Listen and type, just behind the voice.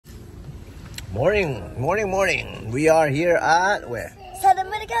Morning. We are here at where? Santa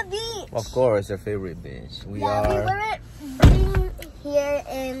Monica Beach. Of course, our favorite beach. We we weren't been here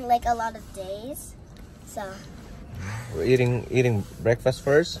in like a lot of days, so we're eating breakfast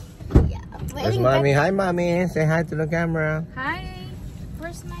first. yeah. Where's mommy? Hi, mommy. Say hi to the camera. Hi.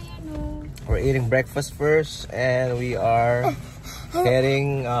 First na yan, oh. We're eating breakfast first, and we are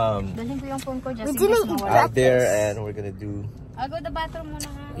heading Dalhin ko yung phone ko just We didn't eat out there, and we're gonna do. I'll go to the bathroom muna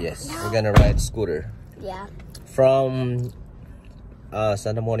nga. Yes, we're gonna ride scooter Yeah. from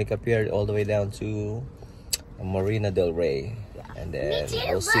Santa Monica Pier all the way down to Marina del Rey, and then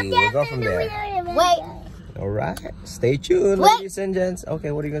we'll see. We'll go from there. Wait. All right, stay tuned, Wait. ladies and gents.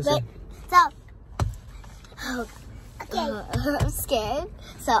 Okay, what are you gonna say? So, okay. I'm scared.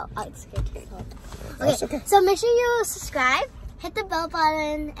 So, I'm scared. That's okay. So make sure you subscribe, hit the bell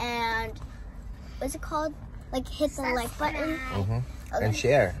button, and what's it called? Like hit the like button. Okay. And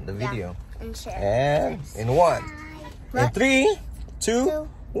share the video. Yeah. And share. And in 1, in 3, 2,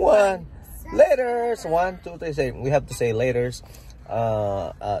 1. Laters. 1, 2, 3. Say we have to say laters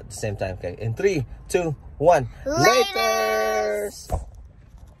at the same time. Okay. In 3, 2, 1. Laters.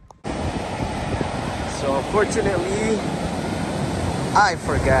 So unfortunately, I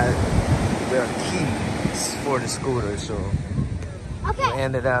forgot the keys for the scooter, so Okay. we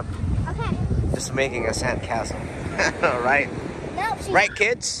ended up Okay. just making a sandcastle. Right? No, Right,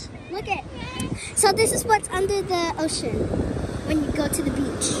 kids? Look at. So this is what's under the ocean when you go to the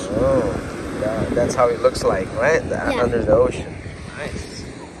beach. Oh, yeah, that's how it looks like, right? Yeah. Under the ocean. Nice.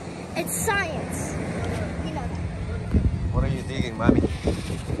 It's science. You know that. What are you digging, mommy?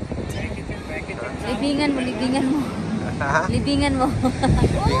 Libingan mo. Libingan mo. Libingan mo.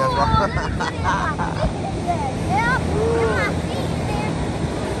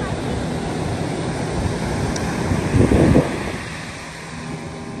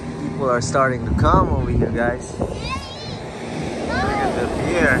 People are starting to come over here, guys. Look at the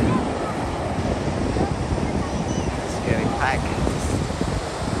pier. It's getting packed.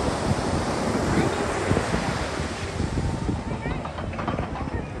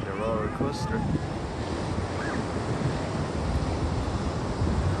 The roller coaster.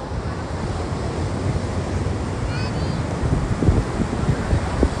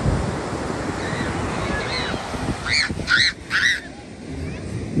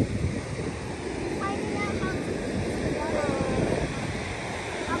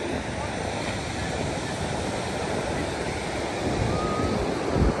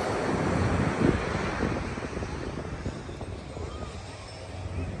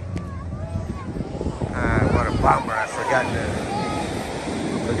 What a bummer! I forgot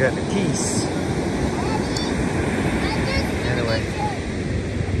the keys. Anyway,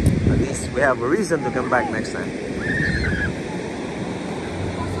 at least we have a reason to come back next time.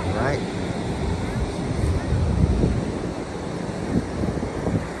 Right?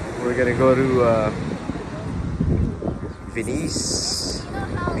 We're gonna go to Venice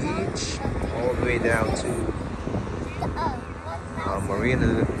Beach all the way down to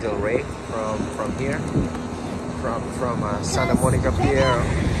Marina del Rey from here, from Santa Monica Pier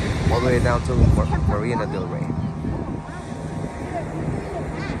all the way down to Marina del Rey.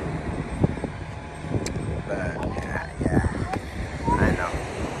 But yeah, I know.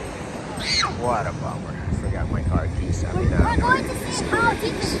 What a bummer! I forgot my car keys. We're going to see how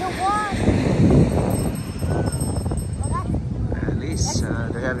deep is the water. At least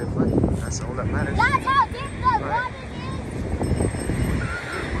they're having fun. That's all that matters. That's how deep the water is.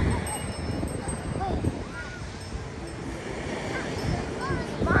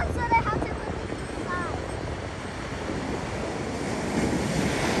 Mom said I have to put it inside.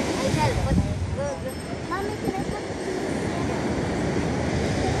 Mommy, can I put it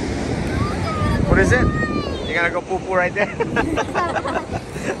What is it? You gonna go poo-poo right there?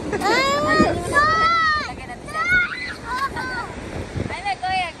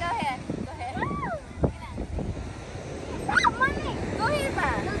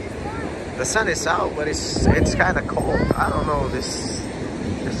 The sun is out, but it's kind of cold. I don't know this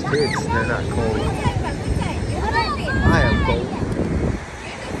kids, they're not cold. I am cold.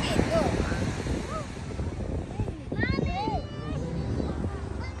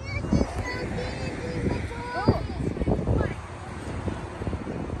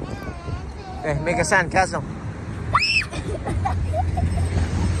 Hey, make a sandcastle.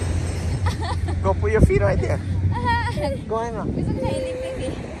 Go put your feet right there. Go ahead now.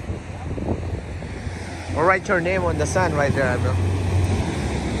 Or write your name on the sand right there, bro.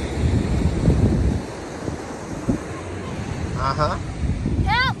 Uh-huh.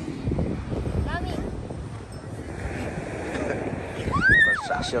 Help! Mommy.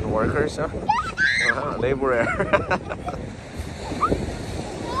 Gosh. construction workers, huh? Laborer.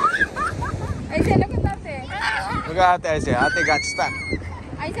 Aisha, look at ate. Look at ate, Aisha. Ate got stuck.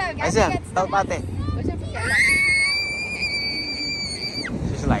 Aisha, help ate.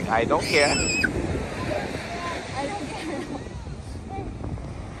 She's like, I don't care.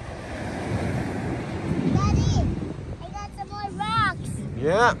 Daddy, I got some more rocks.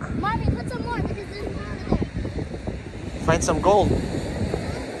 Yeah. Mommy, put some more because there's more over there. Find some gold.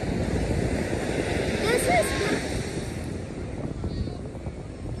 This is.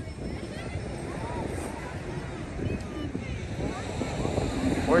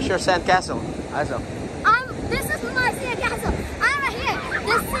 Where's your sandcastle? Aisha. This is my sandcastle. I'm right here.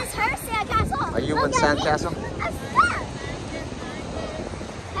 This is her sandcastle. A human Look at me. sandcastle? I'm stuck.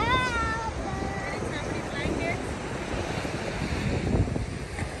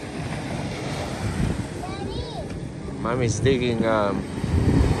 Mommy's digging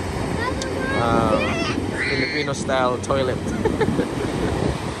Filipino style toilet. Daddy,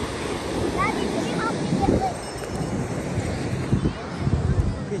 can you help me get this?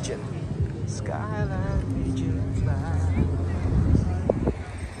 Pigeon. Skyline pigeon fly.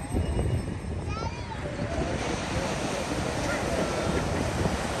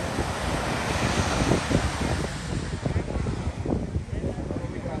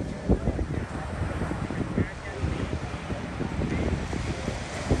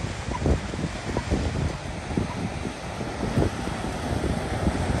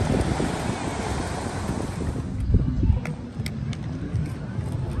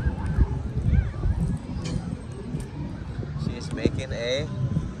 Making a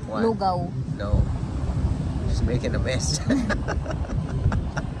what? Lugaw. No. She's making a mess.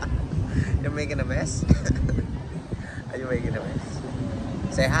 You're making a mess? Are you making a mess?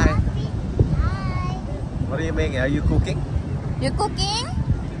 Say hi. Hi. What are you making? Are you cooking? You cooking?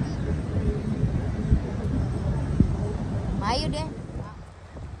 Mayo din.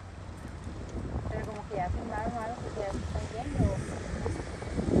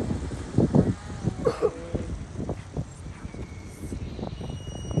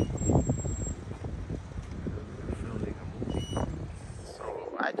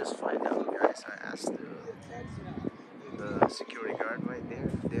 I just find out, guys. I asked the security guard right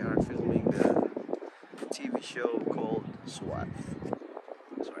there. They are filming the TV show called SWAT.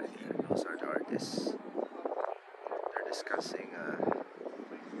 It's right here. Those are the artists. They're discussing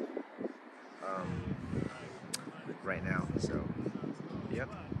right now. So, yep.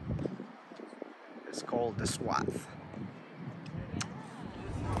 It's called the SWAT.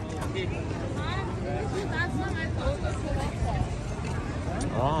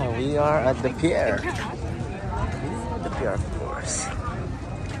 Oh, we are at the pier. The pier, of course.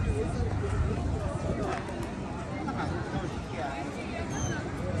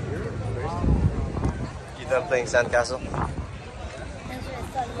 You done playing sandcastle?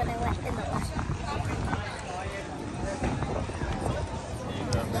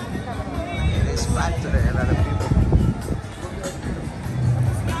 It is packed today, a lot of people.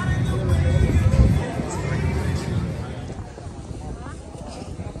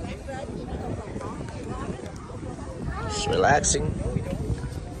 Just relaxing.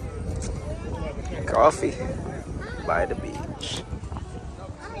 Coffee by the beach.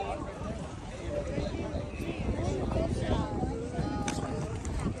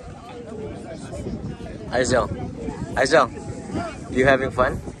 Aizal, you having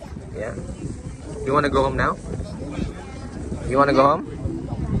fun? Yeah. You want to go home now? You want to go home?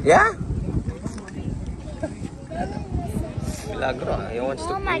 Yeah. Milagro,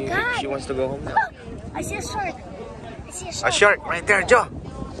 Oh my God. She wants to go home now. I see a shark. I see a shark. A shark right there, Joe.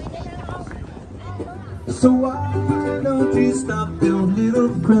 So why don't you stop your little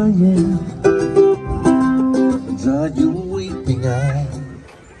crying? Dry your weeping eye.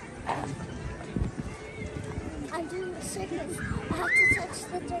 I'm doing the circus. I have to touch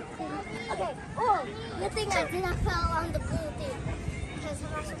the dirt thing. Okay. Oh, good thing I did not fall on the blue thing. Because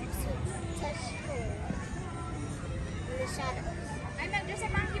I'm not supposed to touch her in the shadows. There's a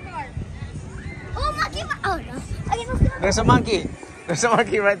monkey bar. Oh, monkey bar. Oh, no. Okay, let's go. There's a monkey. There's a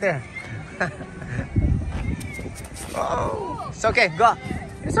monkey right there. Oh, it's okay. Go.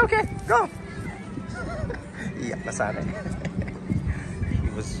 It's okay. Go. Iyak na sana.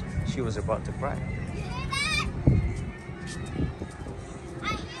 She was about to cry.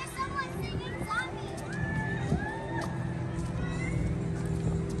 I hear someone singing zombie.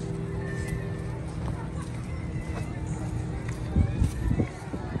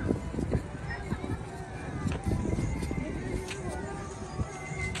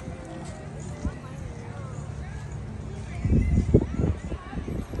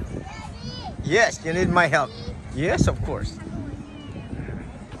 Yes, you need my help. Yes, of course.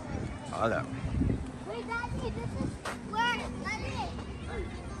 Hold up. Wait, Daddy, this is where, Daddy.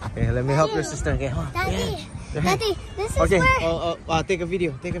 Okay, let me help your sister. Okay, hold on. Daddy, Yeah. Daddy, this is Okay, where. take a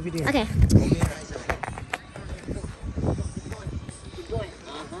video. Take a video. Okay.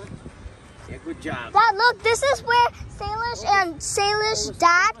 Yeah, good job. Dad, look, this is where Salish and Salish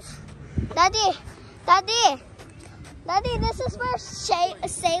dad. Daddy, this is where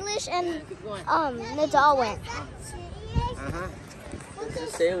Salish and Nadal went. This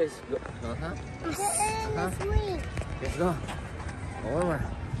is Salish. Let's go. One more.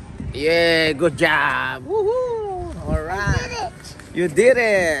 Yeah, good job. Woohoo! All right. You did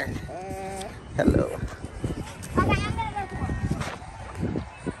it. Hello. Okay, I'm gonna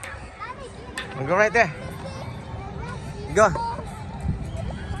go. Go right there. Go.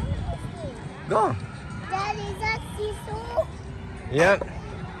 Go. Daddy, is that seesaw? Yep.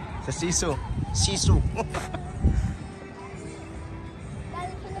 It's a sisu. Sisu.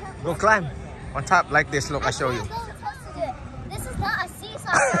 Daddy, can you help? Go climb on top like this. Look, I show you. This is not a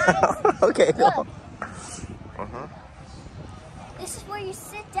seesaw, guys. Okay, go. Look. This is where you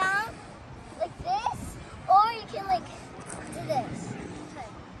sit down like this, or you can like do this. Okay.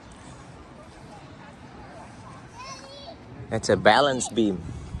 It's a balance beam.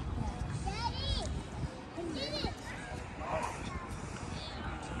 Daddy, I did it.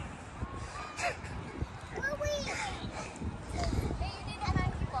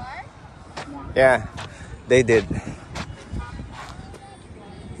 Yeah, they did.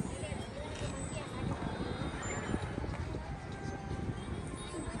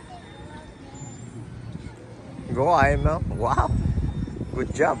 Go, IML. Wow.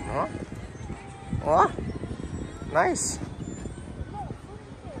 Good job, huh? Wow. Nice.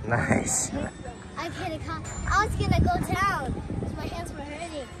 Nice. I was gonna go down because my hands were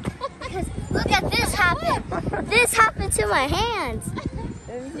hurting. Because look at this happen. This happened to my hands.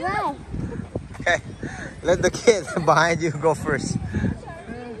 Right. Okay, let the kid behind you go first.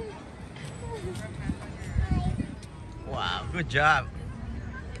 Wow, good job.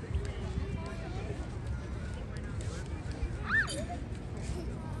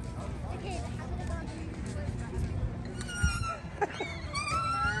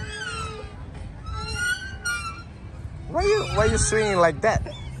 Why you swinging like that?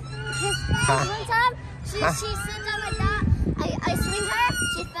 Because one time she sat down like that. I swing her,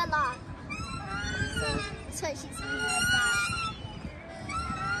 she fell off. So that's why she's swinging like that.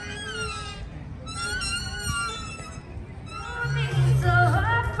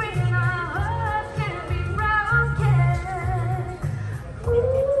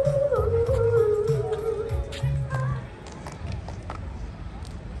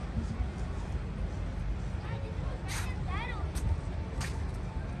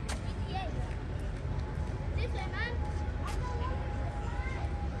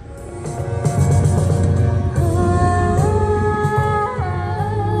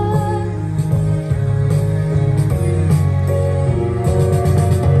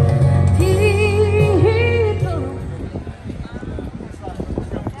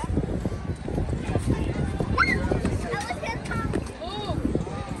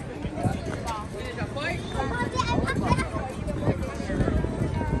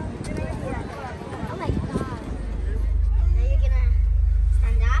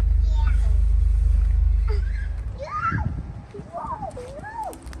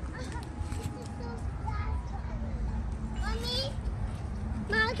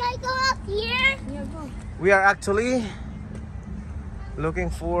 We are actually looking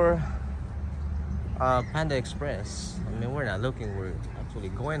for Panda Express. I mean, we're not looking, we're actually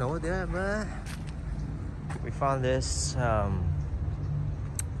going over there, but we found this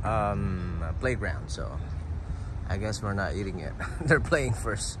playground, so I guess we're not eating it. They're playing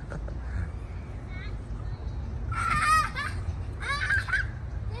first.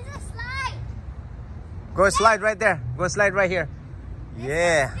 There's a slide. Go slide right there. Go slide right here.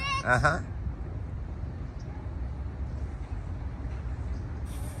 Yeah. Uh-huh.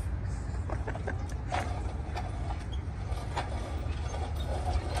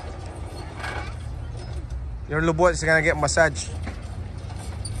 Your lubot is gonna get massage. So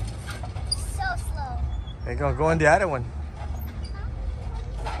slow. There you go. Go on the other one.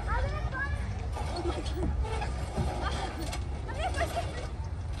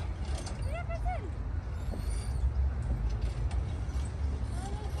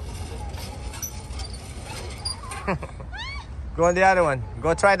 Go on the other one.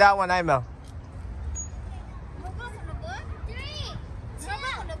 Go try that one, Aimel. 3, 2, 1.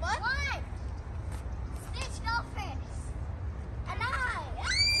 Stitch go first. And I.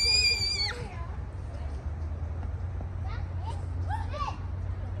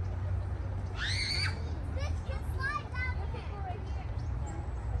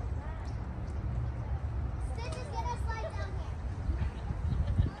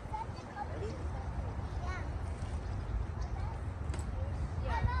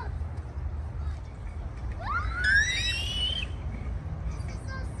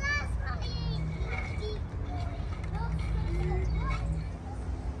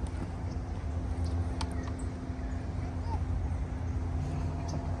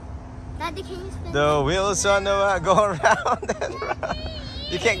 Daddy, can you spin? The wheels on the go around and round.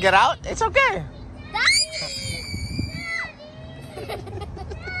 You can't get out? It's okay.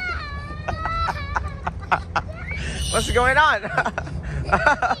 What's going on?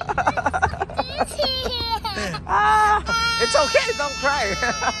 It's okay, don't cry.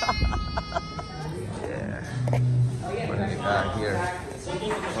 Yeah. What do we got here?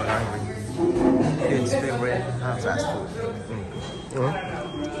 We're hungry. Kids' favorite fast food.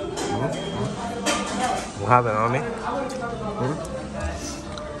 We'll have it, mommy.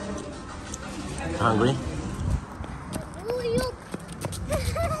 Hungry?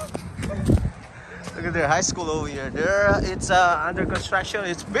 Look at their high school over here. There, it's under construction.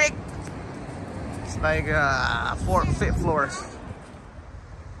 It's big. It's like 5 floors.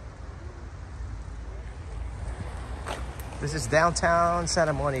 This is downtown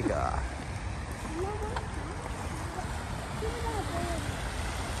Santa Monica.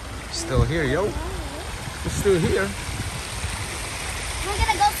 Still here, yo. We're still here. We're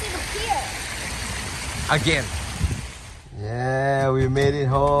gonna go see the pier. Again. Yeah, we made it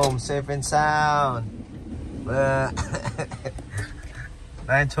home safe and sound.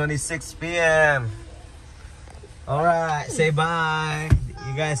 9:26 p.m. All right, say bye.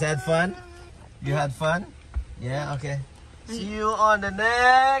 You guys had fun? You had fun? Yeah, okay. See you on the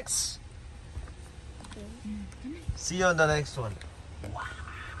next. See you on the next one. Wow.